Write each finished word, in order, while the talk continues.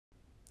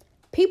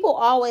People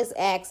always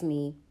ask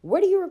me,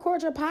 where do you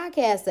record your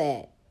podcast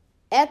at?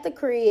 At the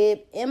crib,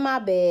 in my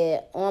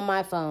bed, on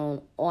my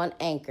phone, on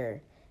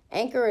Anchor.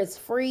 Anchor is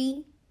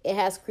free. It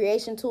has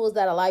creation tools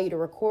that allow you to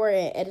record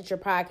and edit your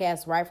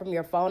podcast right from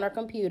your phone or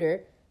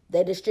computer.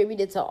 They distribute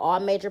it to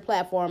all major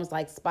platforms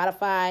like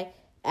Spotify,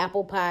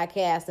 Apple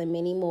Podcasts, and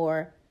many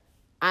more.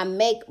 I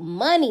make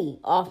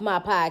money off my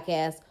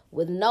podcast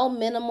with no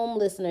minimum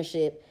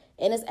listenership.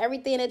 And it's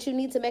everything that you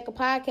need to make a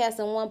podcast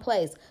in one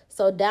place.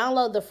 So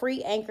download the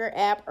free Anchor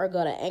app or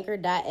go to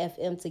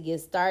anchor.fm to get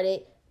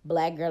started.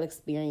 Black Girl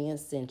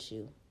Experience sent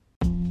you.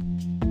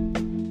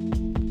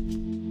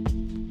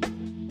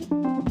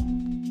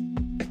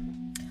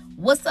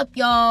 What's up,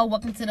 y'all?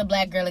 Welcome to the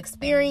Black Girl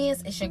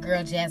Experience. It's your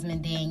girl,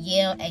 Jasmine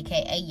Danielle,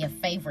 aka your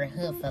favorite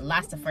hood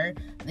philosopher.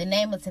 The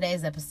name of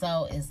today's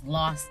episode is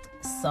Lost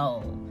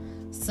Soul.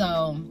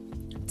 So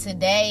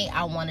today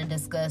I want to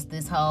discuss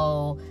this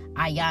whole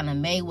Ayanna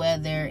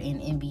Mayweather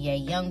and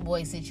NBA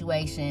YoungBoy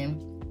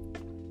situation.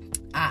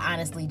 I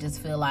honestly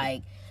just feel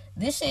like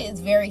this shit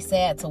is very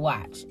sad to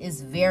watch.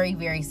 It's very,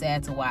 very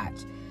sad to watch.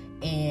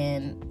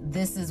 And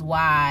this is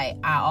why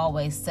I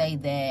always say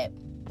that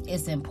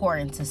it's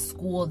important to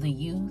school the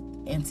youth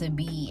and to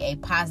be a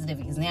positive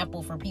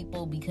example for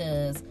people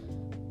because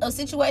of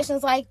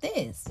situations like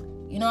this.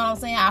 You know what I'm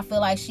saying? I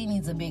feel like she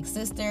needs a big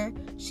sister.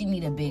 She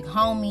needs a big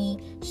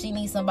homie. She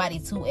needs somebody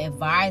to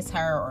advise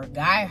her or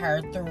guide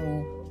her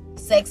through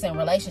sex and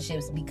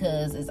relationships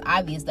because it's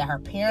obvious that her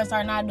parents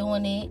are not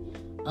doing it.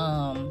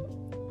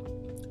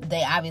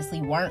 They obviously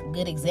weren't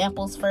good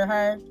examples for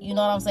her. You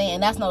know what I'm saying?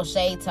 And that's no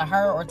shade to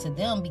her or to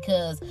them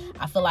because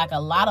I feel like a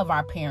lot of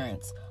our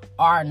parents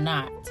are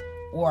not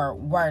or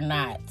were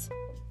not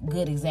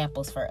good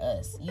examples for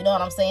us. You know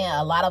what I'm saying?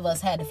 A lot of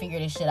us had to figure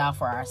this shit out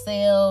for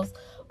ourselves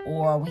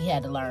or we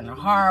had to learn the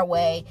hard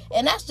way.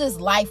 And that's just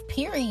life,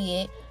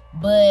 period.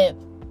 But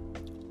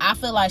I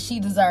feel like she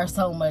deserves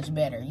so much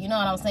better. You know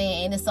what I'm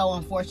saying? And it's so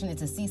unfortunate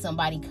to see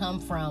somebody come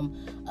from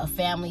a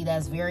family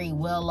that's very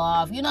well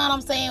off. You know what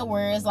I'm saying?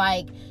 Where it's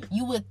like,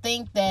 you would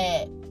think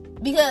that,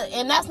 because,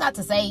 and that's not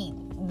to say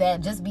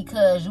that just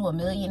because you a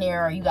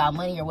millionaire or you got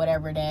money or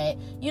whatever that,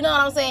 you know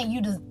what I'm saying?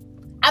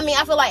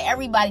 I feel like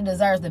everybody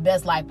deserves the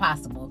best life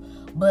possible.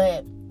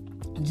 But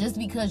just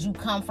because you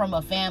come from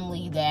a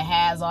family that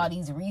has all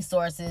these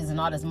resources and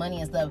all this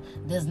money and stuff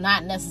does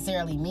not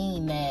necessarily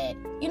mean that,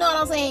 you know what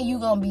I'm saying, you're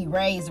going to be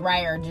raised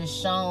right or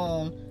just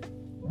shown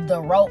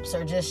the ropes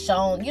or just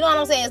shown, you know what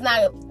I'm saying?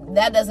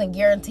 That doesn't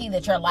guarantee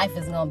that your life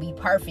is going to be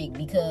perfect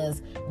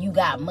because you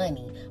got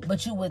money.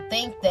 But you would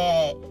think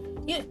that,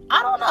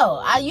 I don't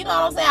know. You know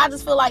what I'm saying? I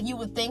just feel like you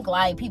would think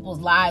like people's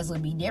lives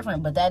would be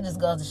different, but that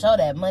just goes to show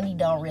that money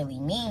don't really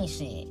mean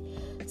shit.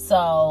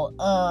 So,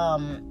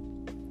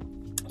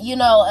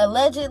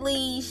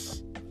 allegedly,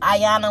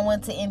 Ayanna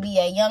went to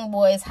NBA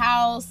YoungBoy's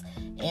house,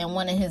 and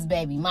one of his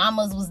baby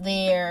mamas was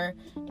there,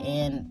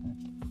 and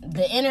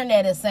the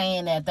internet is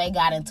saying that they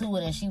got into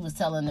it, and she was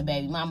telling the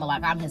baby mama,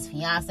 like, I'm his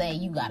fiance,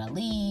 you gotta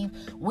leave,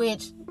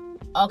 which,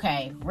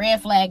 okay,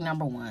 red flag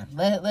number one.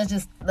 Let's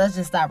just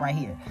stop right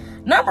here.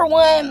 Number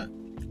one,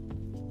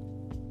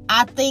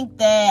 I think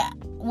that,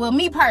 well,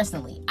 me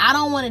personally, I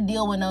don't want to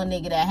deal with no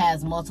nigga that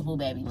has multiple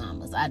baby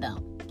mamas. I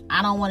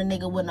don't want a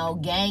nigga with no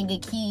gang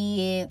of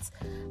kids.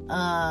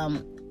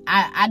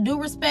 I do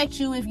respect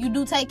you if you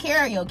do take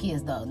care of your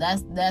kids, though.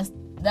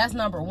 That's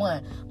number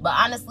one. But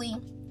honestly,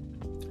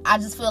 I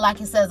just feel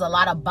like it says a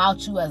lot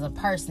about you as a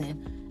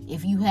person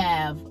if you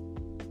have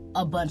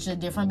a bunch of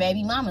different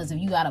baby mamas, if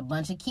you got a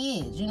bunch of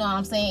kids. You know what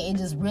I'm saying?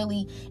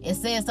 It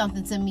says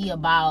something to me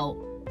about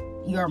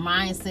your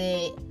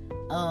mindset.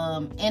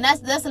 And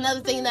that's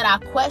another thing that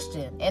I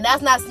question. And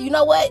that's not, you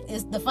know what?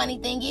 The funny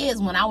thing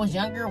is, when I was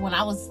younger, when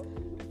I was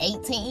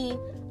 18,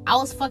 I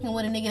was fucking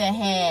with a nigga that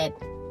had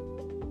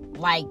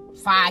like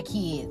 5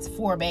 kids,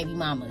 4 baby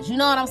mamas. You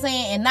know what I'm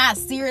saying? And not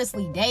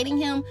seriously dating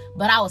him,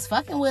 but I was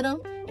fucking with him,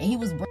 and he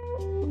was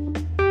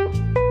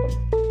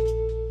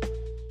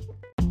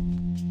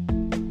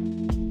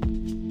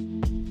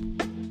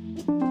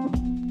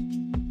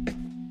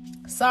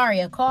sorry,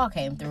 a call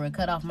came through and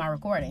cut off my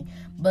recording.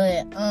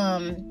 But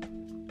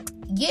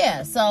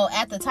yeah, so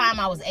at the time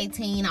I was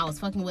 18, I was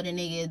fucking with a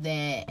nigga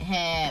that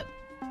had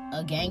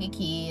a gang of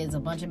kids,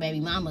 a bunch of baby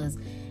mamas.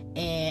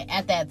 And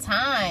at that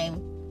time,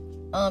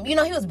 he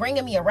was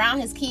bringing me around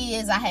his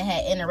kids. I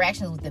had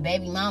interactions with the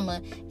baby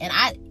mama. And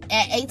at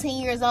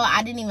 18 years old,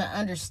 I didn't even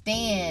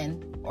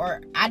understand,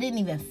 or I didn't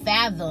even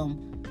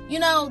fathom,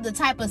 the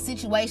type of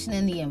situation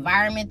and the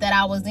environment that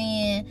I was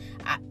in.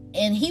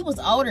 And he was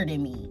older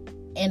than me.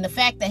 And the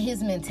fact that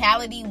his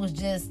mentality was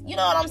just, you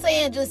know what I'm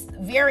saying, just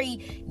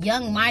very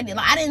young-minded.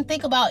 Like, I didn't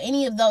think about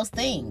any of those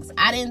things.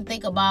 I didn't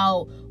think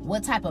about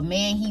what type of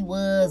man he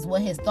was,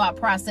 what his thought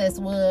process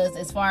was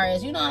as far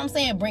as, you know what I'm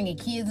saying, bringing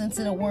kids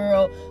into the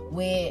world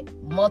with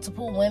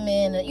multiple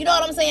women. You know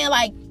what I'm saying?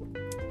 Like,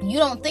 you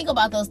don't think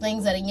about those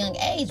things at a young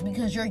age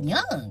because you're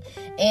young.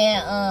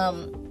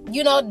 And,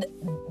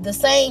 the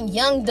saying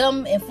young,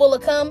 dumb, and full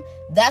of cum,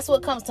 that's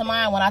what comes to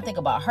mind when I think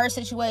about her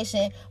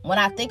situation, when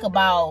I think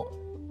about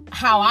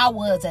how I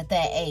was at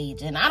that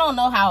age. And I don't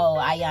know how old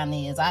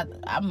Ayana is.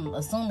 I'm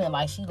assuming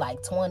like she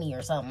like 20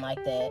 or something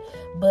like that.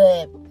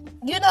 But,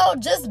 you know,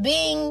 just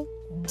being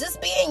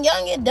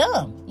young and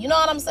dumb. You know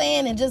what I'm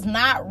saying? And just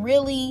not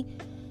really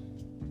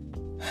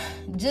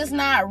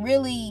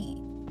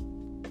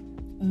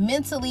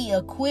mentally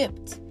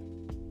equipped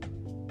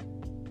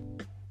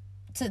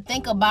to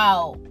think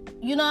about,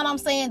 you know what I'm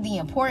saying, the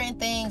important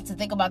things, to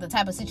think about the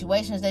type of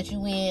situations that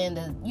you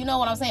in, you know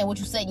what I'm saying, what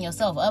you setting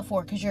yourself up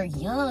for, because you're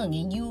young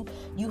and you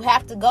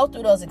have to go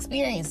through those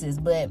experiences.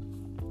 But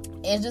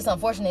it's just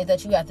unfortunate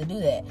that you have to do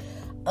that.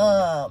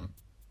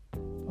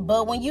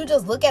 But when you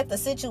just look at the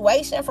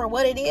situation for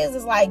what it is,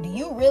 it's like, do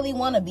you really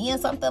want to be in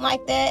something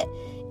like that?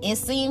 It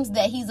seems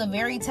that he's a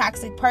very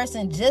toxic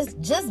person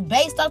just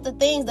based off the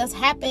things that's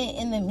happened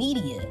in the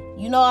media.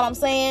 You know what I'm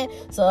saying?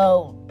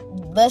 So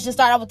let's just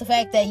start off with the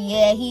fact that,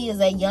 yeah, he is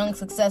a young,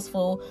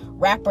 successful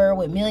rapper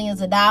with millions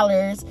of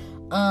dollars.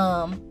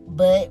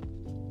 But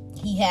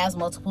he has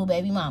multiple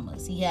baby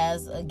mamas. He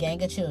has a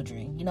gang of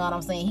children. You know what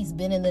I'm saying? He's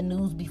been in the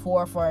news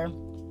before for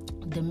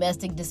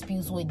domestic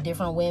disputes with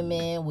different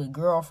women, with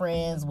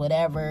girlfriends,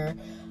 whatever.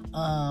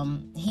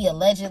 He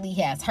allegedly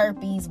has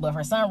herpes, but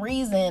for some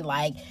reason,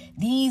 like,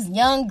 these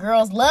young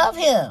girls love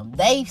him.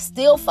 They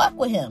still fuck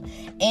with him.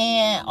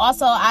 And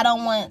also, I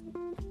don't want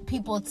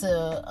people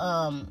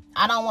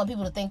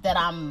to think that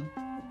I'm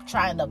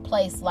trying to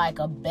place like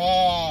a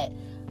bad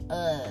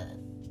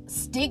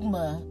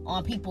stigma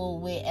on people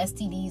with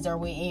STDs or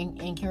with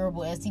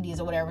incurable STDs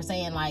or whatever,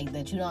 saying like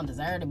that you don't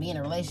deserve to be in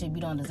a relationship,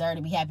 you don't deserve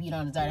to be happy, you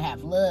don't deserve to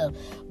have love.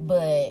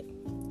 But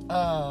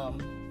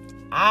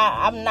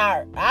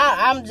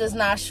I'm just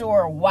not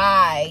sure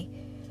why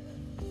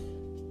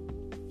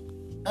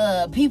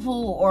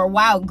people or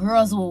why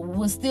girls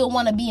would still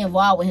want to be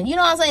involved with him. You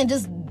know what I'm saying?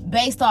 Just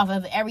based off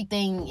of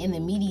everything in the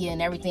media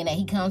and everything that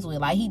he comes with.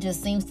 Like, he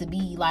just seems to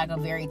be like a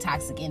very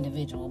toxic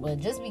individual. But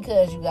just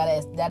because you got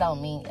an STD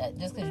don't mean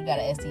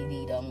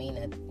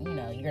that, you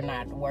know, you're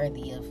not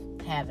worthy of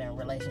having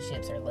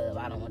relationships or love.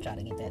 I don't want y'all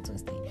to get that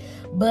twisted.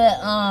 But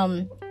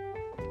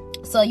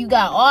so you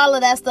got all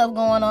of that stuff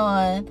going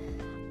on.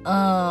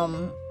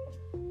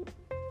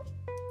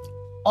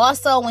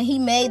 Also, when he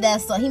made that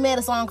song, he made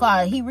a song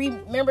called,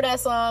 remember that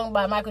song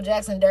by Michael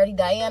Jackson, Dirty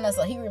Diana?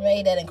 So he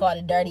remade that and called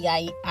it Dirty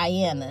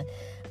Diana.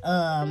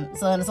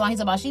 So in the song, he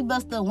talked about, she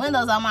bust the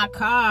windows on my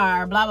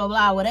car, blah, blah,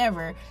 blah,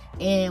 whatever.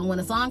 And when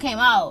the song came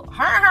out,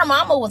 her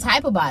mama was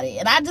hype about it.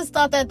 And I just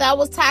thought that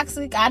was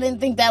toxic. I didn't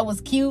think that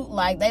was cute.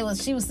 Like,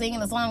 she was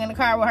singing the song in the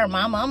car with her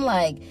mama. I'm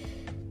like,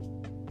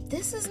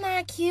 this is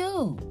not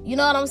cute. You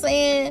know what I'm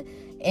saying?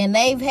 And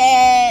they've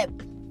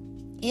had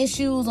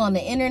issues on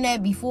the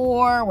internet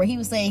before where he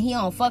was saying he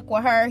don't fuck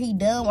with her, he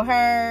done with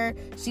her.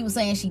 She was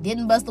saying she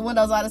didn't bust the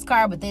windows out of his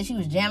car, but then she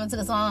was jamming to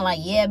the song like,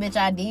 yeah, bitch,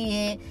 I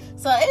did.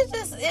 So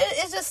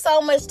it's just so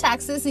much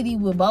toxicity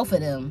with both of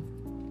them.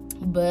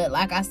 But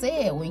like I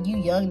said, when you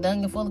young,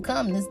 dumb, and full of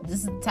cum, this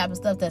is the type of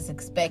stuff that's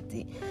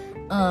expected.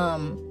 So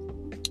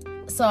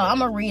I'm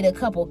gonna read a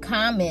couple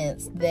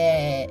comments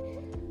that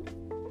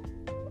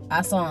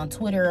I saw on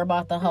Twitter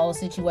about the whole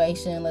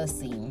situation. Let's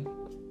see.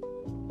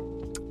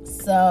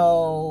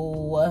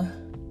 So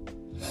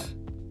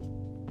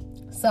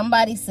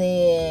somebody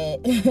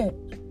said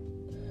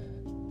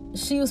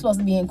she was supposed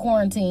to be in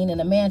quarantine in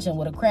a mansion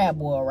with a crab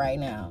boil right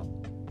now.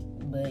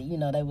 But, you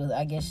know,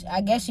 I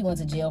guess she went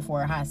to jail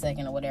for a hot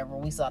second or whatever.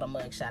 We saw the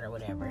mugshot or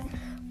whatever.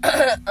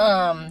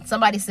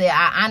 Somebody said,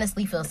 I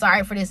honestly feel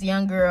sorry for this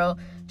young girl.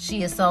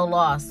 She is so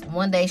lost.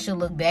 One day she'll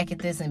look back at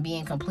this and be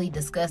in complete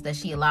disgust that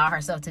she allowed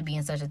herself to be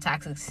in such a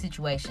toxic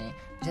situation.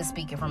 Just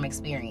speaking from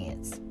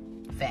experience.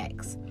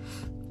 Facts.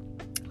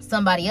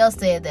 Somebody else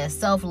said that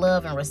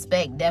self-love and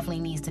respect definitely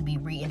needs to be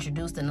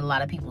reintroduced in a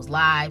lot of people's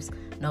lives.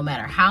 No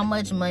matter how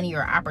much money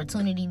or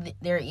opportunity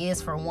there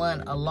is for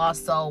one, a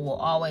lost soul will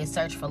always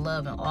search for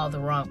love in all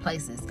the wrong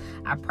places.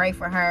 I pray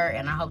for her,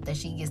 and I hope that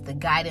she gets the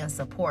guidance,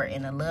 support,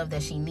 and the love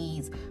that she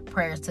needs.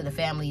 Prayers to the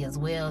family as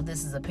well.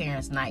 This is a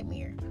parent's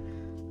nightmare.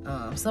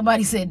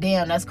 Somebody said,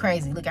 damn, that's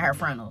crazy. Look at her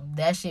frontal.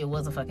 That shit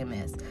was a fucking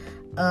mess.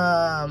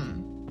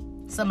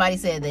 Somebody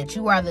said that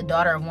you are the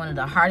daughter of one of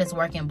the hardest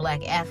working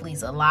black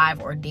athletes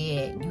alive or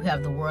dead. You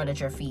have the world at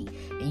your feet.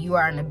 And you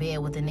are in the bed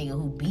with a nigga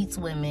who beats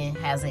women,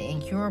 has an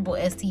incurable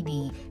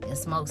STD, and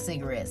smokes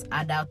cigarettes.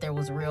 I doubt there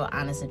was real,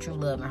 honest, and true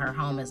love in her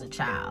home as a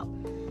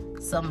child.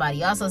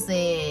 Somebody also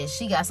said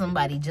she got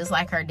somebody just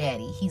like her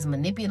daddy. He's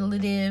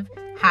manipulative,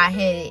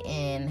 high-headed,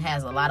 and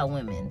has a lot of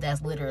women.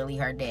 That's literally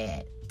her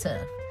dad.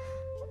 Tough.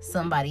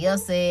 Somebody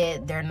else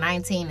said they're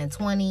 19 and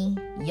 20,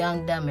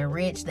 young, dumb, and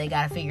rich. They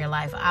got to figure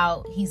life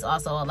out. He's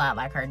also a lot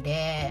like her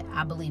dad.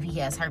 I believe he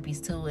has herpes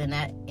too,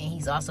 and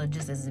he's also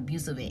just as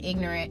abusive and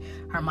ignorant.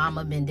 Her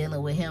mama been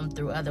dealing with him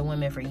through other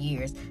women for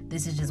years.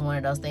 This is just one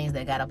of those things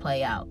that got to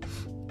play out.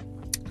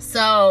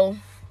 So,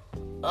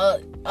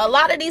 a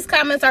lot of these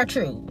comments are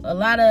true. A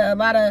lot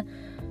of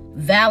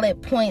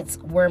valid points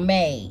were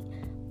made.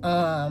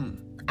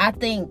 I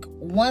think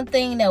one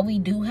thing that we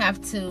do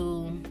have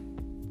to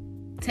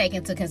take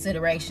into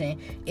consideration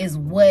is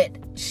what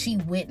she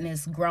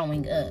witnessed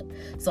growing up.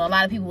 So a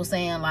lot of people were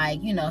saying,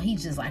 like, you know,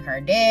 he's just like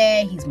her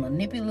dad. He's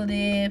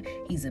manipulative.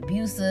 He's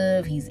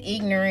abusive. He's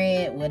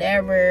ignorant,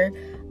 whatever.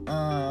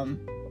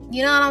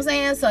 You know what I'm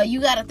saying? So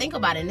you got to think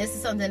about it. And this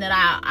is something that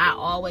I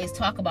always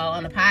talk about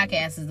on the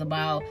podcast, is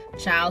about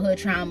childhood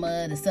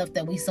trauma, the stuff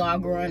that we saw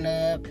growing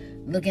up,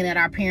 looking at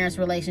our parents'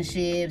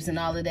 relationships and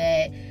all of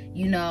that.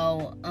 You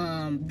know,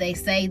 they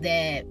say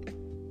that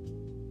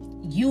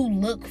you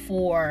look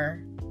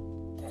for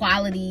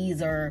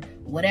qualities or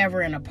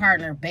whatever in a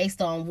partner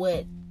based on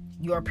what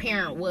your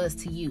parent was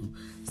to you.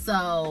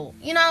 So,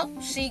 you know,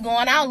 she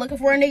going out looking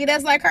for a nigga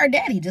that's like her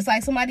daddy, just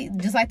like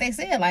they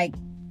said, like,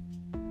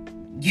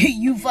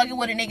 you fucking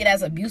with a nigga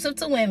that's abusive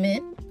to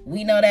women.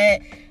 We know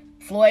that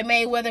Floyd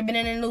Mayweather been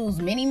in the news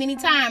many, many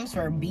times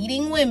for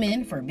beating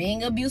women, for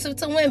being abusive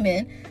to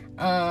women.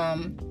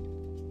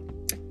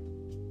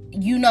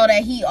 You know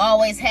that he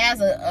always has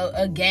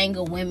a gang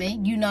of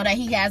women. You know that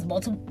he has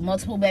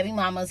multiple baby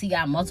mamas. He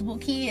got multiple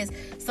kids.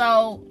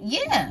 So,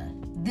 yeah,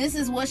 this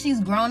is what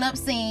she's grown up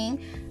seeing.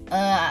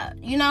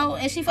 You know,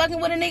 and she fucking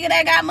with a nigga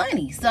that got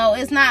money. So,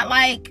 it's not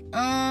like,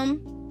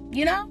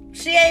 you know,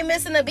 she ain't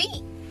missing a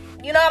beat.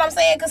 You know what I'm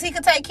saying? Because he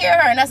could take care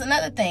of her, and that's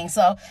another thing.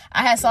 So,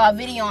 I had saw a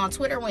video on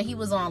Twitter when he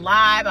was on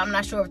live. I'm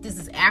not sure if this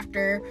is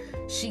after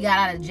she got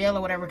out of jail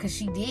or whatever, because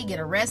she did get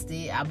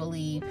arrested, I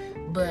believe.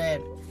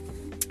 But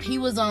he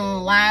was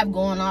on live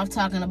going off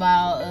talking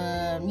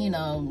about, you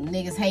know,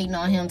 niggas hating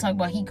on him, talking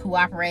about he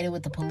cooperated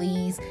with the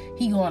police.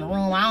 He go in the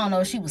room. I don't know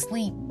if she was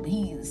asleep.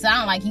 He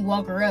sounded like he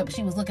woke her up.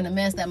 She was looking a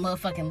mess. That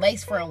motherfucking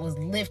lace front was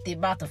lifted,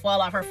 about to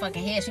fall off her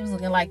fucking head. She was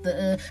looking like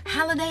the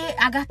Holiday,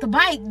 I got the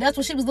bike. That's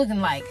what she was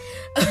looking like.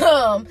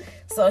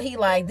 So he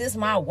like, this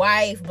my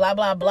wife, blah,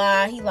 blah,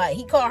 blah.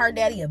 He called her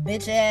daddy a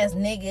bitch ass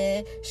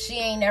nigga. He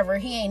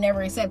ain't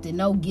never accepted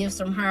no gifts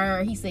from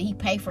her. He said he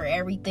pay for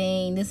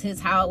everything. This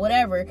his house,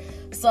 whatever.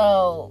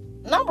 So,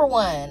 number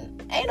one,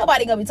 ain't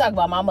nobody gonna be talking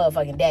about my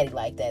motherfucking daddy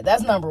like that.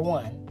 That's number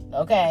one,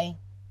 okay?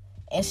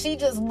 And she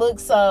just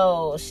looks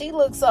so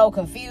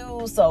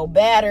confused, so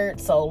battered,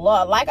 so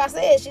lost. Like I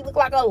said, she looked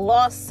like a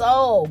lost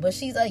soul, but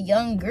she's a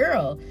young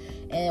girl.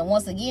 And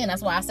once again,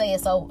 that's why I say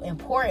it's so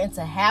important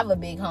to have a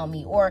big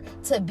homie, or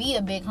to be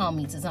a big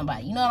homie to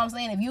somebody. You know what I'm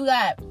saying? If you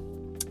got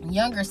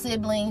younger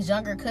siblings,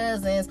 younger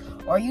cousins,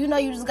 or you know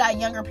you just got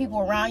younger people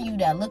around you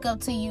that look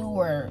up to you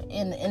or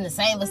in the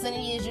same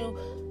vicinity as you,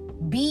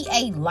 be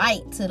a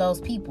light to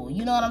those people.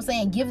 You know what I'm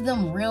saying? Give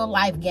them real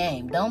life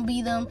game. Don't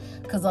be them,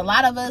 because a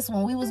lot of us,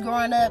 when we was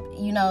growing up,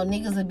 you know,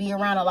 niggas would be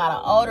around a lot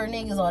of older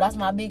niggas. Oh, that's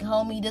my big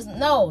homie.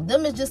 No,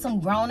 them is just some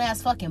grown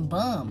ass fucking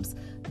bums.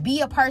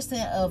 Be a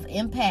person of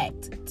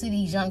impact to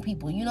these young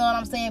people. You know what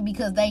I'm saying?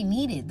 Because they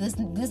need it. This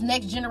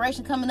next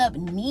generation coming up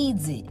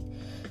needs it.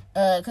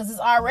 Because it's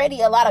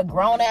already a lot of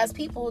grown ass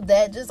people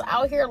that just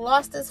out here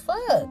lost as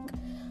fuck.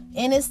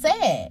 And it's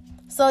sad.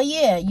 So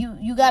yeah,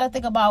 you got to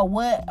think about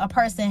what a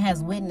person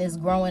has witnessed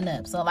growing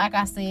up. So like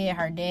I said,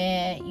 her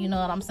dad, you know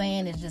what I'm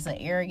saying, is just an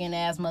arrogant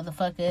ass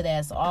motherfucker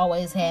that's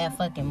always had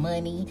fucking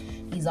money.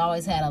 He's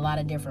always had a lot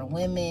of different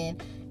women.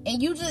 And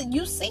you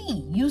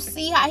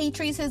see how he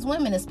treats his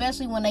women,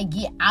 especially when they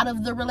get out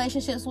of the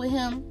relationships with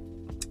him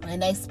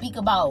and they speak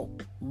about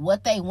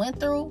what they went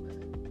through.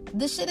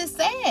 This shit is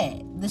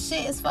sad. The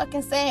shit is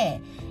fucking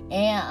sad.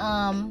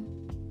 And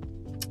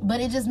but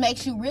it just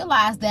makes you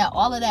realize that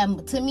all of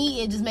that, to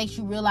me, it just makes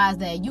you realize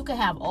that you can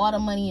have all the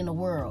money in the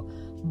world,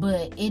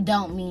 but it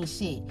don't mean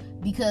shit.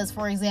 Because,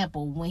 for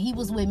example, when he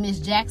was with Miss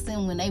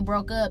Jackson, when they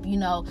broke up, you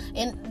know,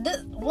 and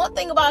one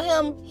thing about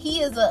him, he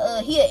is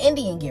an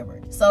Indian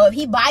giver. So if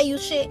he buy you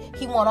shit,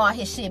 he want all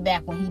his shit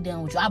back when he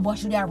done with you. I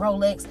bought you that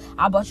Rolex.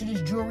 I bought you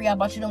this jewelry. I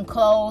bought you them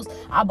clothes.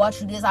 I bought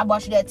you this. I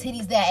bought you that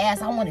titties, that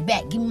ass. I want it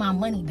back. Give me my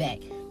money back.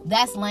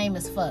 That's lame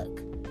as fuck.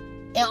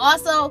 And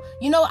also,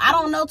 you know, I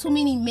don't know too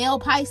many male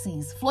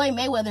Pisces. Floyd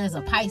Mayweather is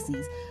a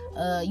Pisces.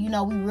 You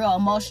know, we real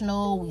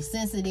emotional, we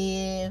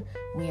sensitive,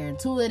 we're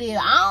intuitive.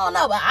 I don't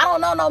know, but I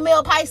don't know no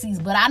male Pisces,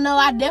 but I know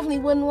I definitely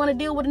wouldn't want to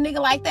deal with a nigga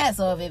like that.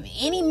 So if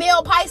any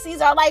male Pisces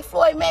are like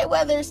Floyd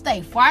Mayweather,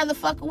 stay far the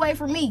fuck away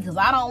from me, because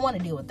I don't want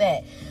to deal with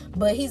that.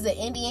 But he's an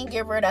Indian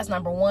giver, that's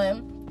number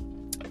one.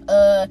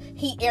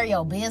 He air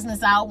your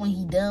business out when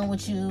he done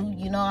with you,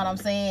 you know what I'm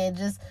saying?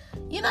 Just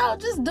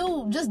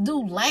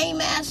do lame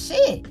ass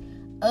shit.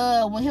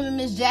 When him and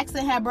Miss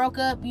Jackson had broke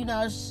up, you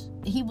know,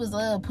 he was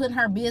putting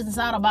her business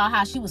out about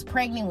how she was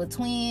pregnant with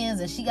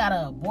twins and she got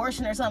an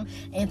abortion or something.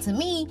 And to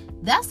me,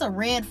 that's a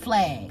red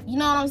flag. You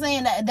know what I'm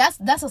saying?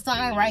 That's a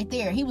sign right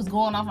there. He was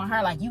going off on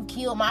her like, you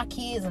killed my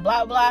kids and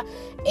blah, blah.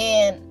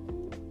 And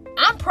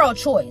I'm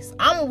pro-choice.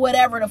 I'm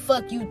whatever the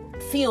fuck you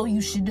feel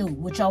you should do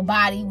with your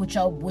body, with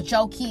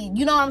your kid.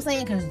 You know what I'm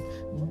saying? Because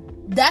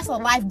that's a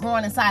life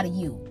growing inside of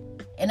you.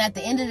 And at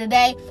the end of the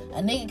day,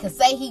 a nigga could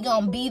say he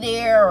gonna be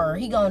there or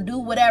he gonna do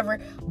whatever,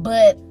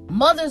 but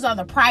mothers are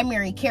the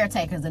primary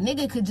caretakers. A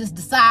nigga could just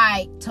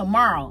decide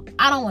tomorrow,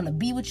 I don't want to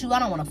be with you, I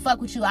don't want to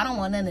fuck with you, I don't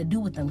want nothing to do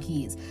with them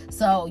kids.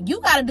 So you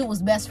gotta do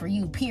what's best for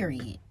you,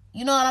 period.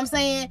 You know what I'm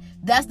saying?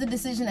 That's the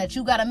decision that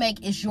you got to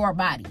make. It's your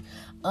body.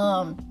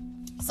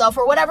 So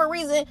for whatever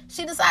reason,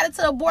 she decided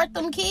to abort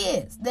them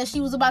kids that she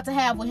was about to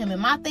have with him.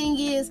 And my thing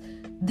is,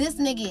 this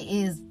nigga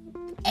is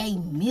a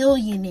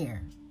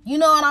millionaire. You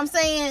know what I'm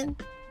saying?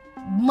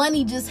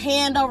 Money just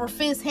hand over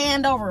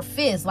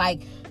fist.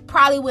 Like,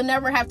 probably would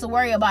never have to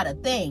worry about a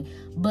thing.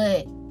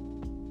 But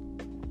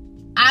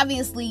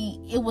obviously,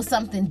 it was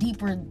something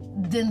deeper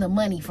than the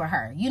money for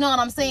her. You know what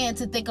I'm saying?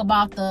 To think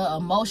about the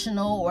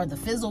emotional or the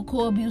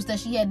physical abuse that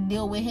she had to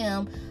deal with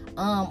him,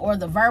 or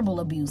the verbal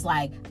abuse.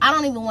 Like, I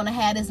don't even want to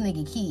have this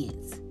nigga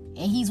kids.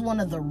 And he's one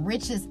of the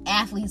richest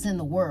athletes in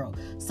the world.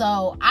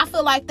 So I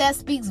feel like that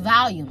speaks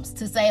volumes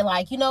to say,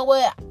 like, you know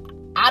what?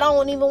 I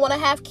don't even want to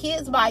have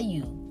kids by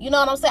you. You know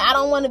what I'm saying? I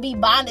don't want to be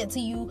bonded to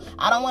you.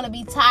 I don't want to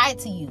be tied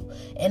to you.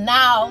 And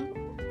now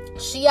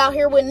she out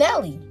here with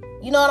Nelly.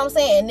 You know what I'm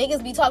saying?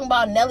 Niggas be talking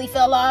about Nelly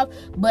fell off.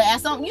 But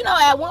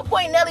at one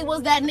point, Nelly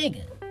was that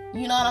nigga.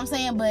 You know what I'm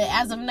saying? But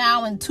as of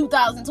now, in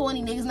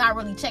 2020, niggas not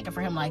really checking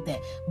for him like that.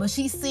 But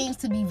she seems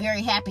to be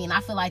very happy, and I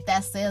feel like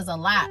that says a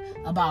lot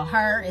about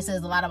her. It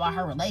says a lot about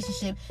her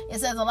relationship. It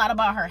says a lot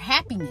about her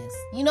happiness.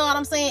 You know what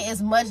I'm saying?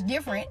 It's much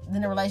different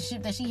than the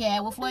relationship that she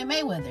had with Floyd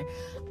Mayweather.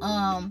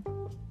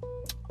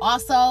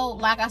 Also,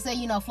 like I said,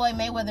 Floyd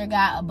Mayweather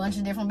got a bunch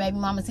of different baby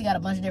mamas. He got a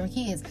bunch of different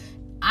kids.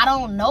 I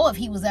don't know if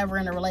he was ever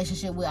in a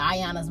relationship with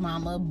Ayanna's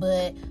mama,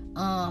 but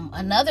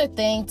another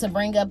thing to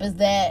bring up is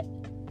that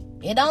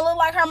it don't look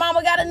like her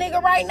mama got a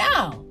nigga right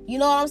now. You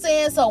know what I'm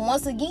saying? So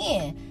once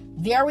again,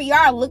 there we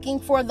are looking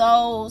for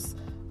those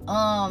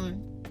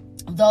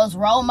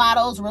role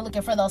models. We're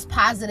looking for those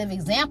positive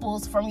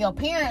examples from your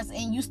parents,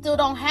 and you still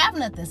don't have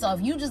nothing. So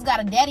if you just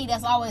got a daddy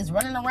that's always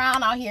running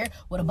around out here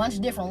with a bunch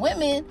of different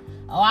women,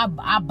 I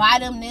buy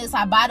them this,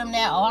 I buy them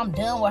that, I'm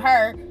done with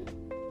her.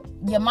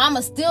 Your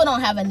mama still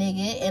don't have a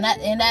nigga, and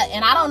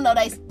I don't know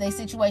they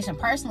situation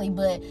personally,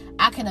 but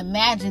I can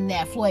imagine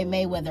that Floyd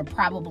Mayweather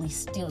probably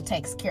still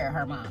takes care of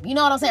her mom. You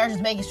know what I'm saying? Or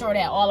just making sure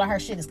that all of her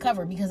shit is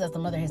covered because that's the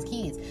mother of his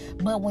kids.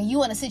 But when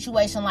you in a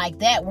situation like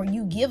that where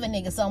you give a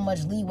nigga so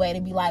much leeway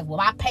to be like, well,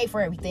 I pay for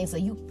everything, so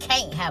you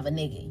can't have a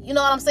nigga. You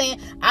know what I'm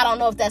saying? I don't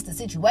know if that's the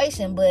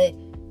situation, but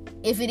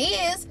if it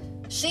is,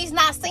 she's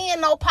not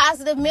seeing no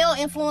positive male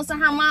influence in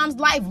her mom's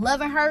life,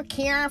 loving her,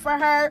 caring for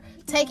her,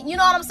 taking, you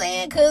know what I'm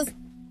saying? Because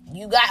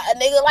you got a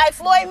nigga like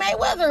Floyd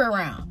Mayweather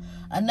around.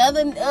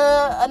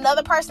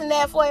 Another person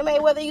that Floyd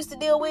Mayweather used to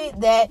deal with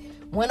that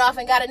went off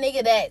and got a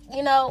nigga that,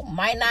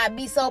 might not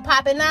be so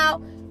popping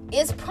now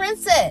is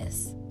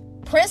Princess.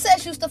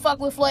 Princess used to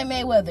fuck with Floyd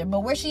Mayweather, but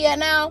where she at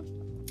now?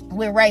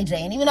 With Ray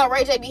J. And even though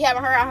Ray J be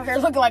having her out here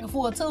looking like a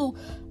fool too,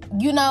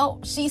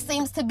 she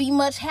seems to be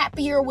much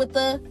happier with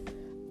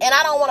and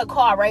I don't want to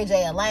call Ray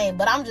J a lame,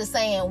 but I'm just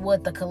saying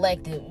what the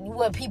collective,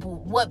 what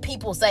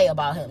people say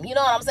about him. You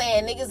know what I'm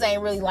saying? Niggas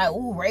ain't really like,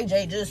 ooh, Ray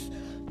J just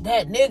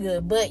that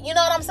nigga. But you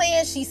know what I'm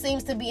saying? She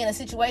seems to be in a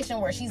situation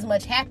where she's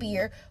much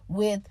happier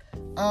with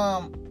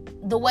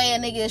the way a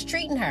nigga is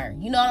treating her.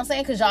 You know what I'm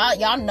saying? Because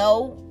y'all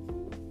know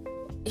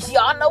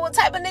what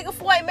type of nigga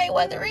Floyd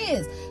Mayweather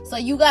is. So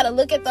you got to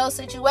look at those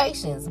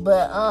situations.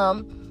 But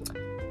I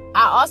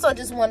also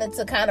just wanted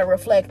to kind of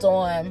reflect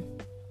on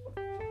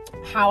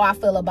how I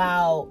feel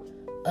about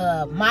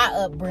my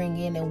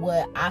upbringing and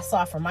what I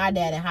saw from my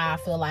dad, and how I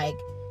feel like,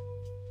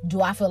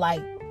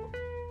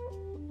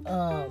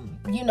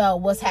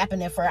 what's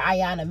happening for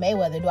Ayanna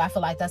Mayweather, do I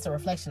feel like that's a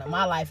reflection of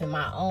my life in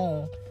my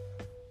own,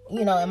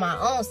 in my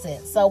own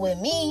sense. So with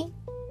me,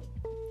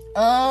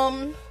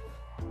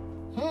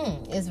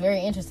 it's very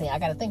interesting. I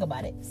gotta think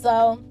about it.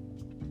 So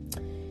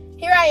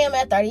here I am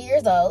at 30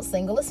 years old,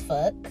 single as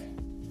fuck.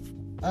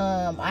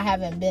 I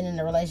haven't been in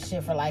a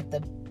relationship for like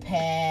the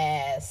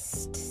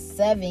past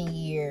 7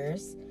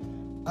 years,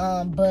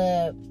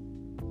 but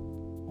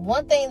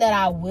one thing that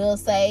I will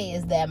say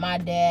is that my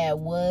dad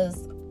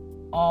was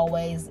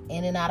always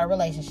in and out of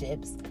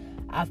relationships.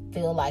 I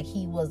feel like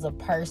he was a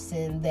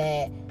person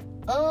that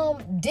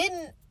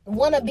didn't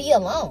want to be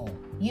alone.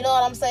 You know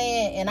what I'm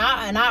saying? And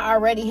I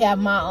already have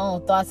my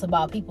own thoughts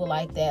about people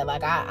like that.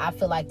 Like, I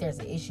feel like there's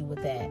an issue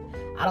with that.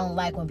 I don't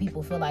like when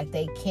people feel like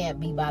they can't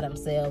be by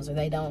themselves, or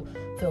they don't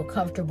feel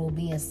comfortable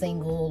being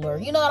single, or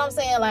you know what I'm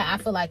saying? Like, I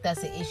feel like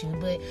that's an issue.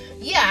 But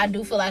yeah, I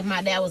do feel like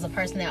my dad was a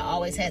person that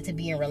always had to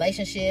be in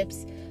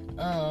relationships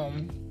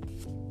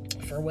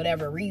for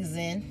whatever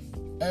reason.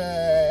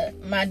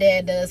 My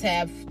dad does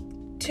have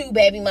 2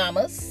 baby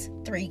mamas,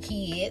 3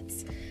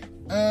 kids.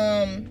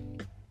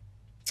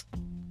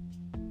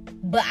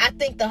 But I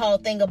think the whole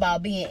thing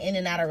about being in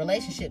and out of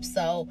relationships,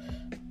 so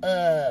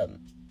I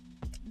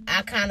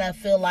kind of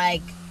feel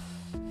like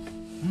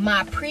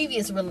my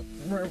previous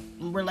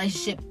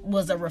relationship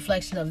was a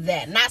reflection of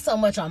that. Not so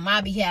much on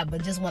my behalf,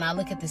 but just when I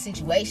look at the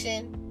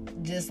situation,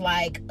 just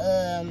like,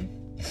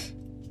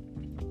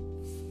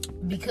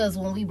 because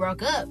when we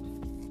broke up,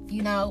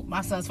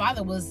 my son's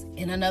father was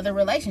in another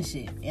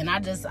relationship, and I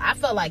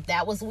felt like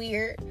that was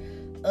weird.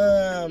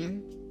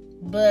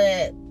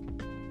 But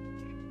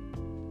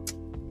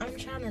I'm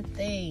trying to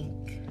think.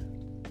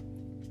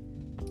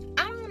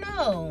 I don't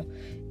know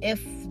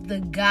if the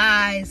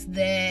guys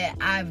that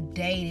I've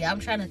dated, I'm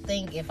trying to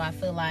think if I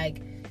feel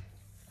like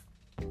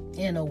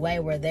in a way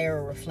where they're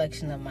a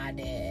reflection of my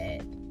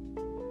dad.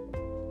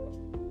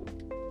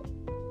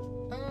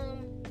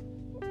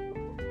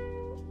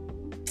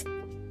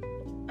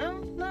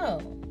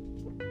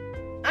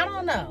 I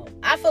don't know.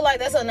 I feel like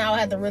that's something I would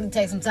have to really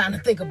take some time to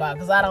think about,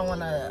 because I don't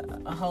want to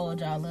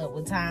hold y'all up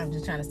with time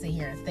just trying to sit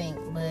here and think.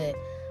 But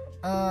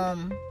I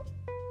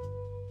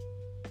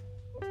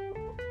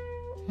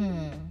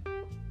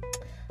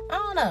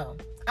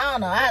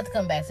don't know. I have to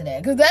come back to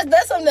that, because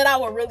that's something that I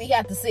would really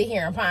have to sit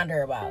here and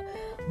ponder about.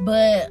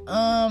 But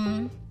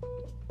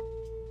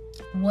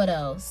what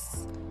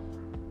else?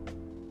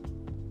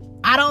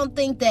 I don't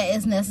think that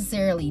it's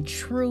necessarily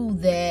true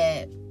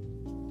that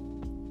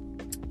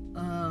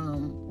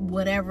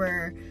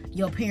whatever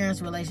your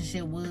parents'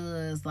 relationship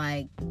was,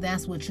 like,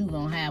 that's what you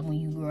gonna have when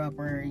you grow up,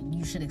 or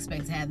you should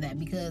expect to have that.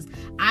 Because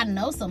I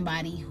know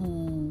somebody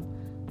who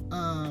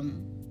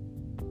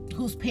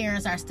whose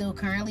parents are still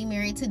currently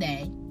married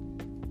today.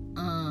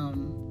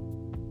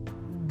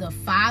 The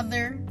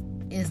father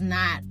is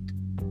not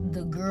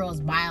the girl's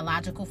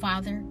biological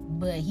father,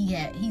 but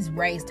he's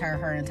raised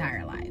her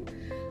entire life.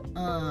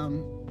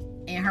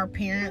 And her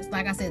parents,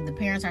 like I said, the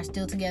parents are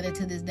still together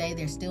to this day.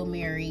 They're still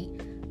married.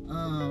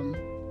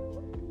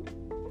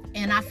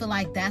 And I feel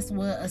like that's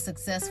what a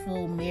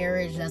successful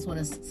marriage, that's what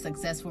a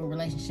successful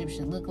relationship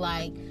should look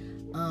like.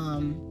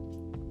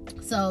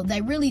 So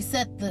they really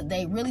set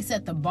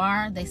the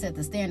bar. They set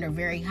the standard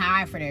very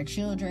high for their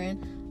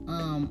children,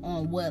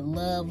 on what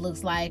love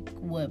looks like,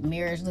 what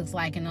marriage looks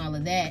like, and all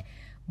of that.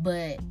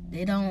 But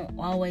they don't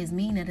always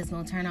mean that it's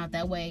going to turn out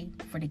that way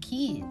for the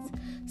kids.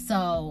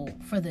 So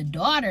for the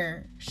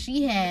daughter,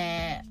 she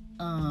had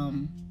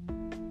an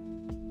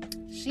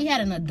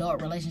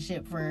adult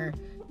relationship for,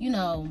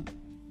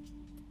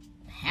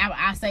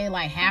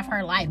 half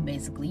her life,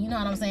 basically. You know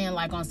what I'm saying?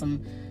 Like on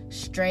some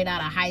straight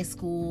out of high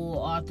school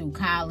all through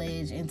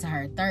college into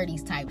her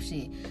 30s type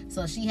shit.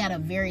 So she had a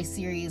very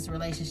serious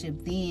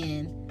relationship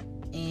then.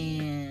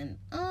 And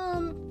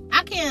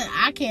I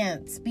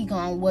can't speak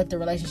on what the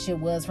relationship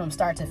was from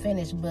start to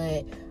finish,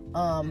 but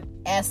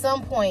at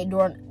some point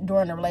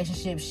during the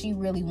relationship, she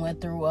really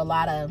went through a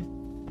lot of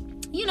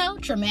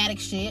traumatic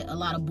shit, a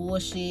lot of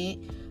bullshit,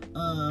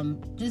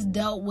 just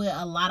dealt with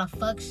a lot of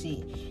fuck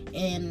shit.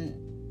 And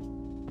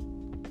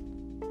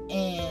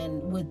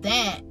with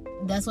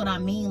that's what I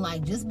mean.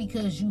 Like, just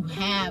because you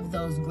have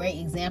those great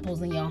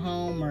examples in your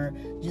home, or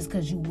just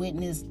because you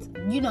witnessed,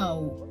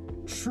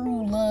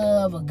 true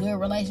love, a good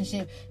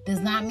relationship, does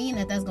not mean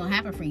that that's gonna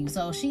happen for you.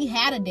 So she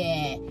had a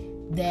dad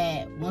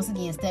that, once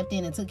again, stepped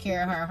in and took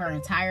care of her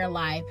entire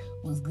life,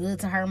 was good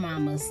to her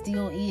mama,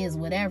 still is,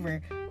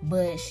 whatever.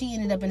 But she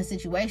ended up in a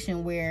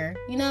situation where,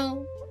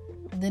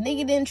 the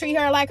nigga didn't treat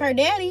her like her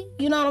daddy.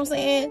 You know what I'm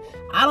saying?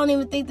 I don't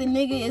even think the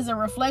nigga is a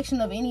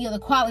reflection of any of the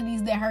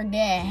qualities that her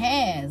dad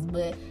has,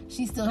 but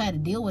she still had to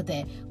deal with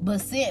that.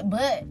 But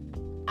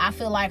I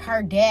feel like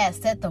her dad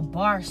set the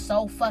bar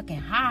so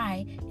fucking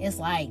high. It's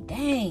like,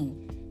 dang,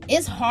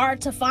 it's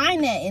hard to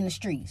find that in the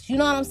streets. You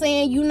know what I'm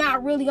saying? You're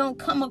not really gonna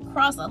come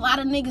across a lot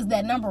of niggas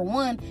that, number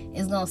one,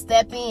 is gonna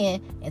step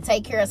in and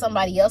take care of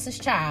somebody else's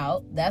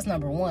child. That's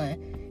number one.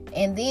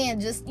 And then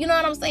just, you know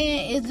what I'm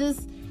saying? It's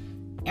just,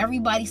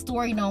 everybody's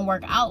story don't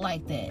work out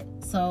like that.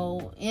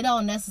 So it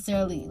don't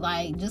necessarily,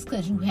 like, just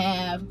because you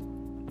have,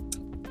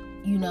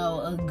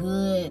 a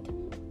good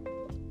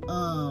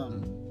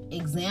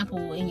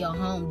example in your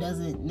home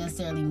doesn't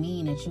necessarily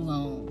mean that you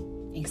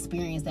gonna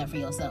experience that for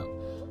yourself.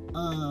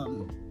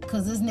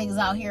 Because there's niggas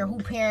out here who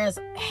parents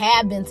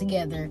have been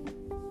together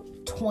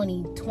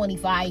 20,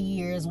 25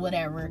 years,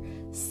 whatever,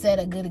 set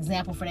a good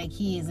example for their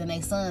kids, and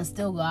their sons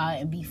still go out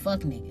and be fuck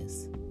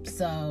niggas.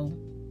 So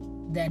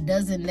that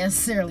doesn't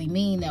necessarily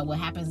mean that what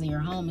happens in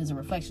your home is a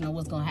reflection of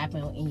what's going to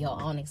happen in your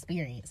own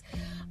experience.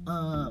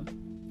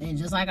 And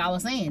just like I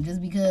was saying,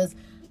 just because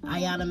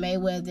Ayanna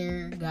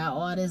Mayweather got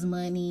all this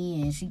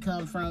money and she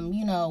come from,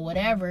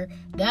 whatever,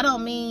 that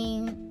don't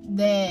mean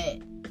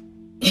that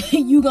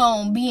you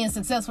gonna be in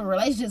successful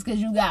relationships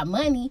because you got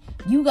money.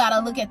 You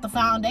gotta look at the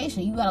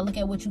foundation. You gotta look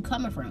at what you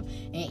coming from.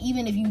 And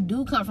even if you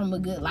do come from a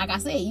good, like I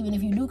said, even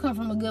if you do come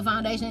from a good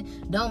foundation,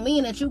 don't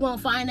mean that you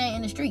gonna find that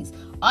in the streets.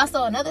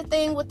 Also, another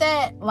thing with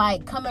that,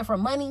 like coming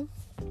from money,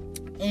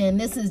 and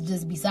this is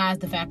just besides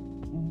the fact,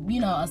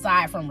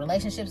 aside from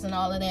relationships and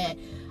all of that,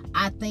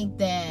 I think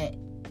that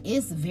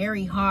it's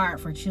very hard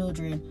for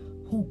children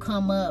who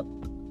come up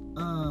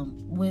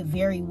with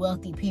very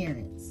wealthy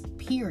parents,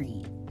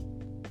 period.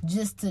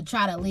 Just to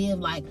try to live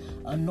like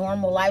a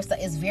normal lifestyle,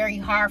 it's very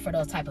hard for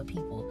those type of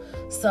people.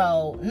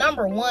 So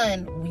number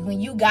one,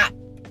 when you got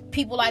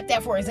people like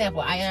that, for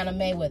example, Ayanna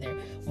Mayweather,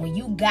 when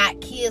you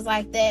got kids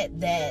like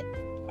that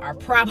are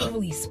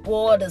probably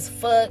spoiled as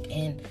fuck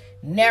and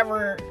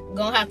never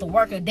gonna have to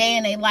work a day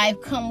in their life,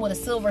 come with a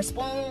silver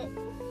spoon,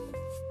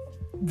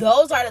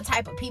 those are the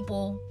type of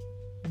people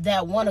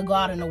that want to go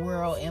out in the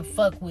world and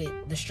fuck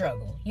with the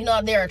struggle. You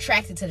know, they're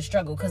attracted to the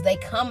struggle because they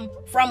come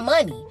from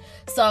money.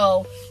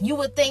 So you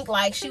would think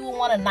like she would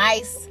want a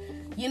nice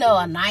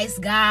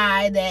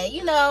guy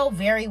that,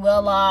 very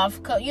well off.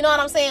 You know what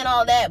I'm saying?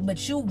 All that.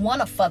 But you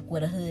want to fuck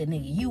with a hood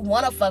nigga. You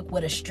want to fuck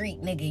with a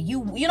street nigga. You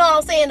know what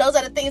I'm saying? Those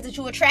are the things that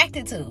you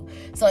attracted to.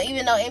 So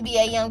even though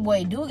NBA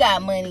YoungBoy do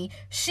got money,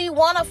 she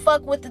want to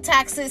fuck with the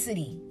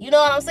toxicity. You know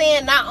what I'm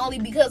saying? Not only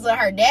because of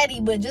her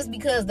daddy, but just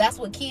because that's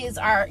what kids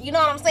are. You know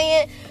what I'm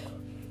saying?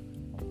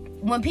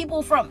 When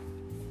people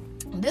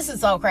this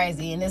is so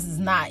crazy, and this is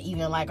not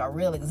even like a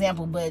real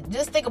example, but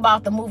just think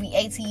about the movie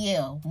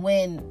ATL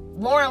when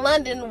Lauren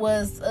London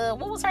was,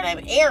 what was her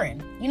name?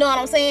 Erin. You know what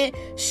I'm saying?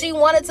 She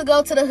wanted to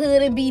go to the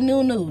hood and be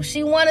Nunu.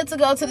 She wanted to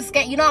go to the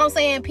skate. You know what I'm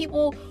saying?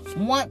 People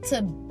want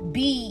to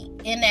be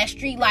in that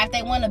street life.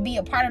 They want to be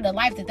a part of the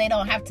life that they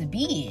don't have to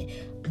be in.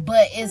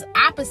 But it's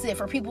opposite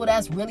for people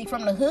that's really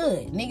from the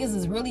hood. Niggas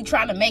is really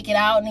trying to make it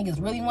out.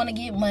 Niggas really want to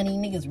get money.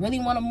 Niggas really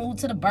want to move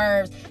to the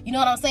burbs. You know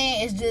what I'm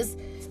saying?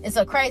 It's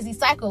a crazy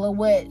cycle of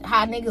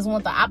how niggas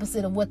want the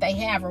opposite of what they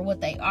have or what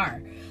they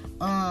are.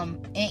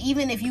 And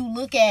even if you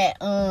look at,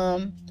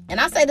 and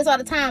I say this all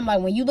the time,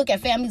 like when you look at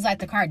families like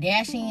the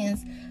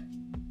Kardashians,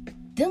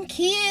 them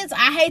kids,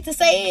 I hate to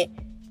say it,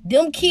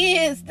 them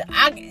kids,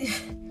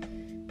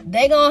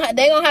 they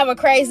gonna have a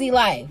crazy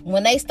life.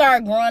 When they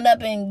start growing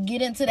up and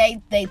get into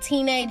they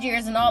teenage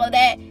years and all of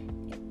that,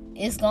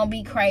 it's gonna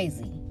be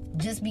crazy.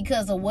 Just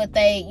because of what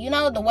they,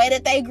 the way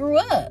that they grew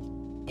up.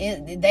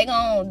 They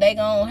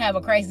gonna have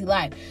a crazy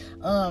life.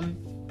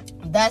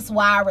 That's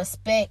why I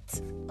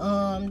respect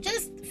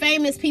just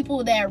famous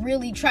people that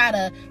really try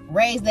to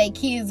raise their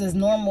kids as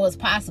normal as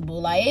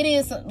possible. Like, it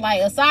is,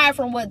 like, aside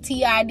from what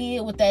T.I.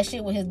 did with that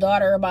shit with his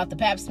daughter about the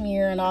pap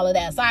smear and all of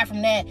that, aside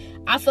from that,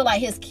 I feel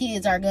like his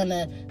kids are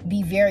gonna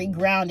be very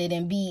grounded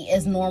and be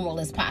as normal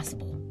as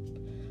possible.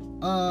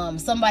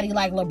 Somebody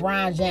like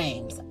LeBron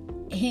James,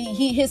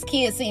 his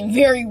kids seem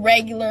very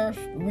regular,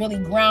 really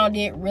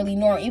grounded, really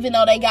normal, even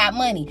though they got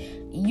money.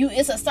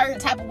 It's a certain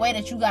type of way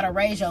that you gotta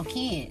raise your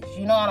kids.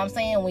 You know what I'm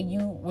saying? When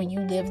you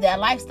live that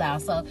lifestyle.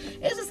 So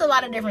it's just a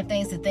lot of different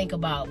things to think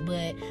about.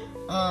 But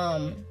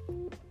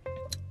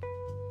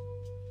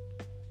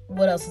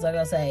what else was I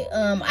gonna say?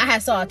 I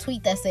had saw a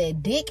tweet that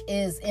said, "Dick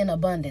is in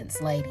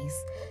abundance, ladies.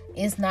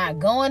 It's not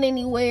going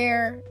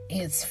anywhere.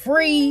 It's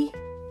free.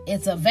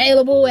 It's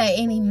available at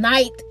any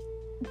night."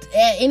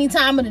 At any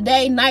time of the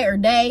day, night or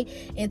day.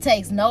 It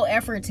takes no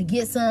effort to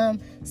get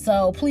some.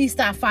 So please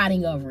stop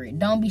fighting over it.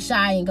 Don't be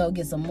shy and go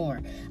get some more.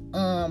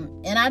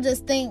 And I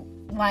just think,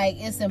 like,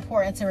 it's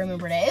important to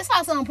remember that. It's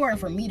also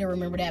important for me to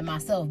remember that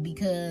myself,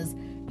 because,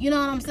 you know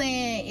what I'm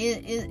saying?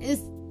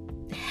 It's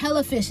hella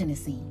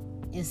efficiency.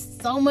 It's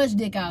so much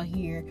dick out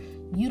here.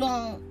 You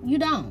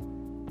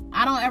don't.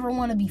 I don't ever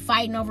want to be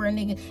fighting over a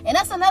nigga. And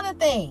that's another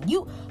thing.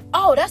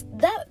 I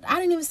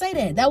didn't even say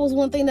that. That was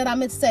one thing that I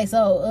meant to say.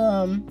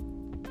 So,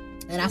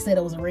 and I said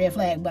it was a red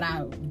flag, but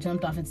I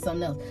jumped off into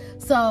something else.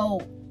 So,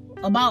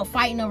 about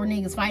fighting over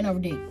niggas, fighting over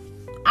dick.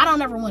 I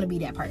don't ever want to be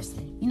that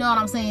person. You know what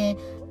I'm saying?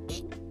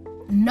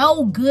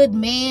 No good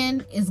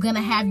man is going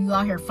to have you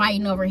out here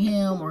fighting over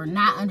him or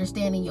not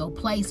understanding your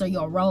place or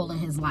your role in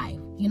his life.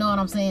 You know what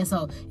I'm saying?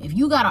 So, if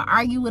you got to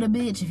argue with a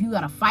bitch, if you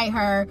got to fight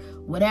her,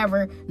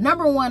 whatever.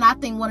 Number one, I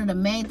think one of the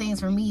main things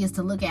for me is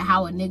to look at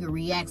how a nigga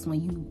reacts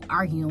when you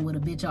arguing with a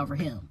bitch over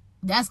him.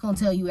 That's going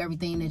to tell you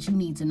everything that you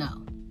need to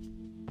know.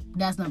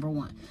 That's number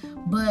one.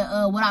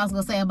 But what I was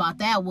going to say about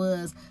that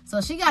was,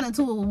 so she got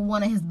into it with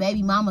one of his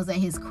baby mamas at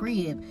his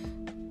crib.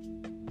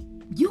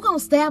 You gonna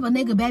stab a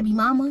nigga baby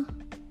mama?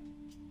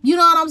 You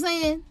know what I'm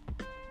saying?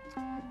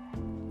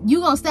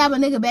 You gonna stab a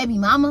nigga baby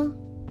mama?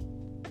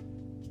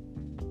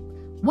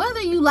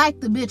 Whether you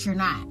like the bitch or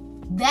not,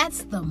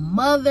 that's the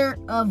mother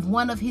of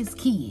one of his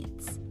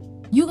kids.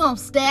 You gonna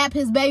stab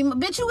his baby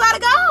mama? Bitch, you gotta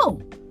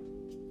go.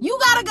 You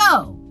gotta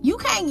go. You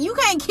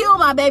can't kill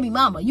my baby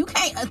mama. You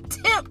can't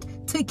attempt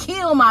to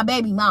kill my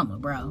baby mama,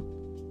 bro.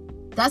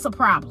 That's a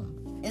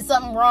problem. It's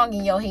something wrong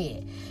in your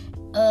head.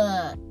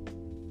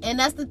 And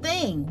that's the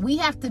thing. We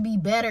have to be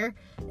better,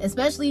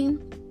 especially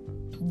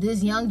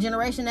this young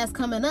generation that's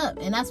coming up.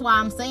 And that's why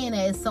I'm saying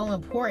that it's so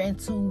important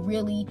to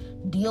really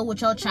deal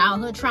with your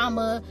childhood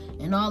trauma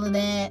and all of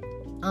that.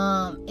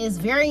 It's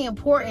very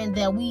important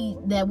that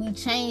we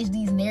change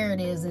these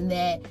narratives and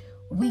that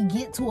we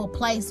get to a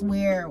place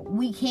where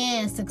we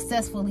can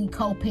successfully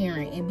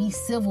co-parent and be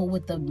civil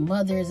with the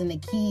mothers and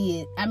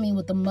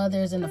with the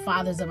mothers and the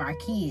fathers of our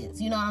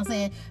kids. You know what I'm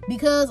saying?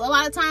 Because a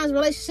lot of times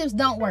relationships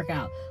don't work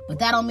out. But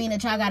that don't mean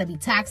that y'all gotta be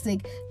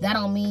toxic. That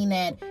don't mean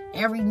that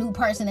every new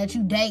person that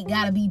you date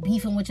gotta be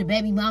beefing with your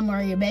baby mama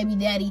or your baby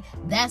daddy.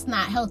 That's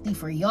not healthy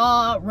for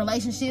y'all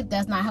relationship.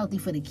 That's not healthy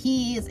for the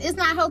kids. It's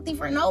not healthy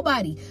for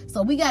nobody.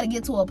 So we gotta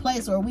get to a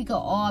place where we could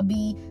all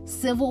be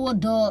civil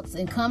adults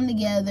and come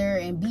together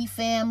and be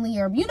family,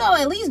 or,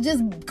 at least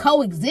just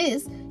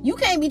coexist. You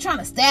can't be trying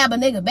to stab a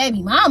nigga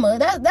baby mama.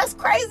 That's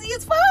crazy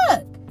as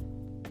fuck.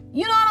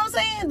 You know what I'm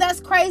saying? That's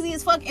crazy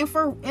as fuck. And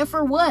for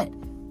what?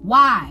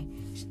 Why?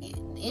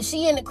 is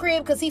she in the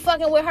crib because he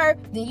fucking with her,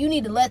 then you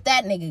need to let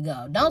that nigga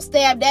go. Don't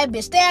stab that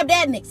bitch. Stab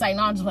that nigga. Like,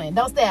 no, I'm just playing.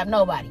 Don't stab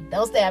nobody.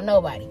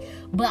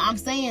 But I'm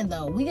saying,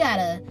 though, we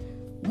gotta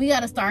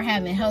start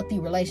having healthy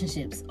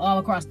relationships all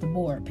across the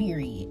board,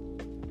 period.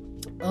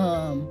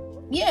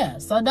 Yeah,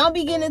 so don't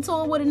be getting into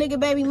it with a nigga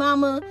baby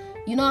mama.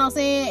 You know what I'm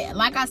saying?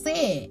 Like I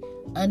said,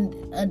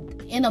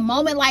 in a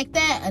moment like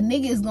that, a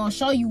nigga is gonna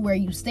show you where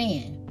you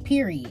stand,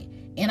 period.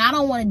 And I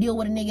don't want to deal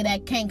with a nigga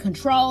that can't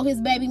control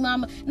his baby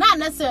mama. Not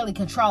necessarily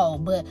control,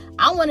 but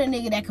I want a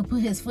nigga that can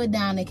put his foot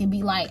down and can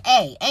be like,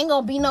 hey, ain't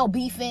gonna be no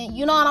beefing.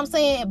 You know what I'm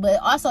saying?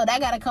 But also,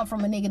 that gotta come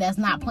from a nigga that's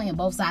not playing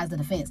both sides of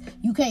the fence.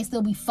 You can't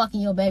still be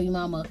fucking your baby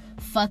mama,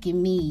 fucking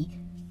me,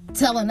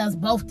 telling us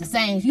both the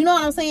same. You know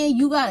what I'm saying?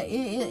 You got,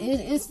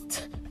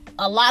 it's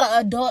a lot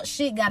of adult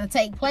shit gotta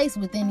take place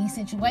within these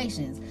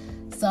situations.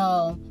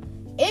 So,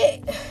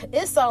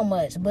 it's so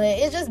much. But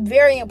it's just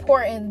very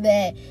important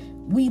that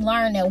we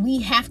learn that we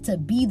have to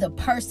be the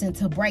person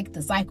to break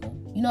the cycle.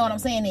 You know what I'm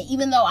saying? And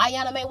even though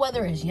Ayanna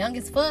Mayweather is young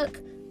as fuck,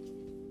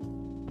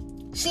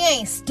 she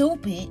ain't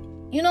stupid.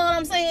 You know what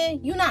I'm saying?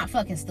 You're not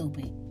fucking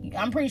stupid.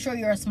 I'm pretty sure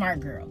you're a smart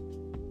girl.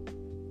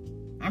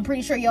 I'm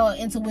pretty sure your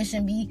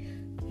intuition be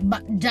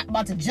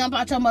about to jump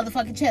out your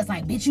motherfucking chest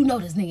like, bitch, you know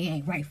this nigga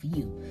ain't right for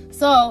you.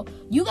 So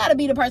you gotta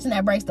be the person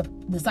that breaks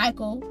the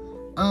cycle.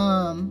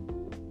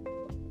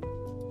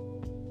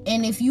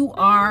 And if you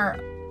are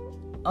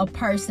a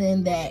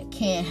person that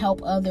can help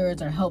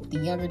others or help the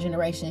younger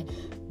generation,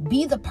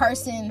 be the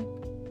person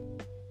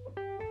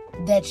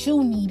that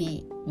you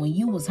needed when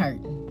you was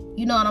hurting.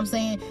 You know what I'm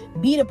saying?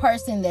 Be the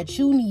person that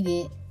you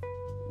needed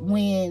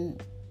when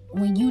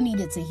you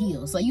needed to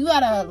heal. So you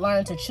gotta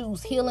learn to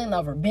choose healing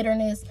over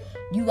bitterness.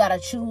 You gotta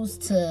choose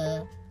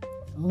to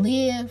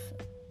live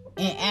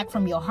and act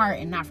from your heart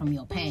and not from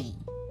your pain.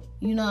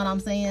 You know what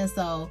I'm saying?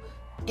 So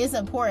it's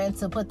important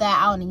to put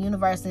that out in the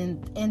universe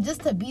and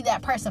just to be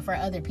that person for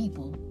other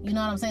people. You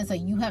know what I'm saying? So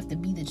you have to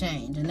be the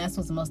change, and that's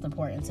what's most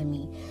important to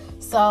me.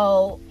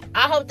 So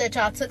I hope that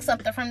y'all took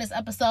something from this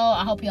episode.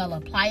 I hope y'all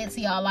apply it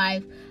to y'all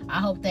life. I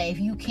hope that if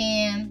you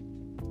can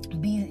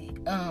be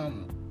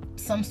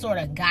some sort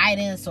of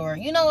guidance or,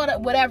 you know,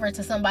 whatever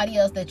to somebody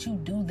else, that you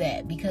do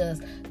that,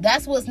 because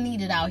that's what's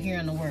needed out here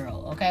in the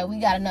world. Okay, we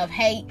got enough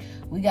hate,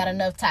 we got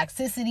enough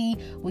toxicity,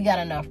 we got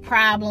enough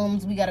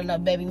problems, we got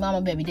enough baby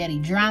mama, baby daddy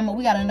drama,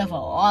 we got enough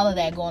of all of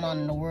that going on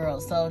in the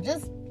world. So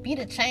just be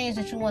the change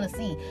that you want to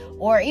see.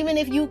 Or even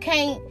if you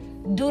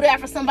can't do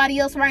that for somebody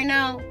else right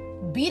now,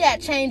 be that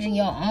change in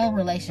your own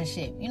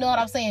relationship. You know what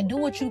I'm saying? Do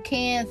what you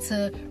can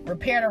to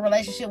repair the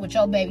relationship with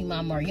your baby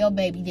mama or your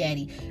baby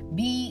daddy.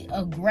 Be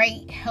a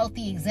great,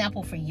 healthy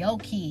example for your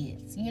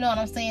kids. You know what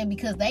I'm saying?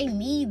 Because they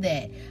need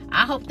that.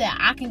 I hope that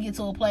I can get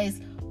to a place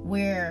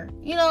where,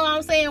 you know what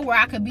I'm saying, where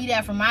I could be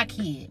that for my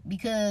kid.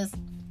 Because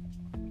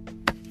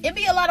it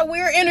be a lot of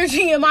weird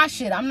energy in my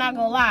shit. I'm not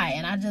gonna lie.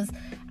 And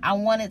I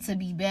want it to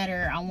be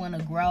better. I want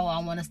to grow.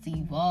 I want us to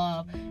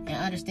evolve and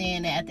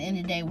understand that at the end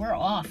of the day, we're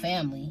all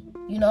family.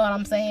 You know what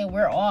I'm saying?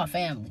 We're all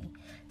family.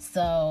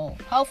 So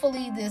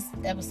hopefully this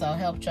episode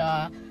helped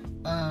y'all.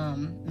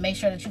 Make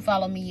sure that you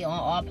follow me on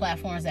all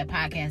platforms at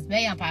Podcast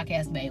Bay. I'm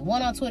Podcast Bay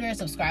 1 on Twitter.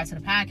 Subscribe to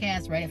the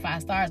podcast. Rate it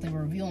 5 stars. Leave a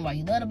review on why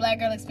you love the Black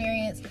Girl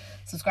Experience.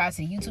 Subscribe to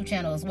the YouTube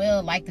channel as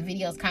well. Like the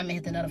videos. Comment.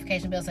 Hit the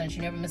notification bell so that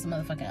you never miss a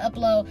motherfucking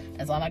upload.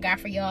 That's all I got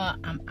for y'all.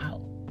 I'm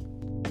out.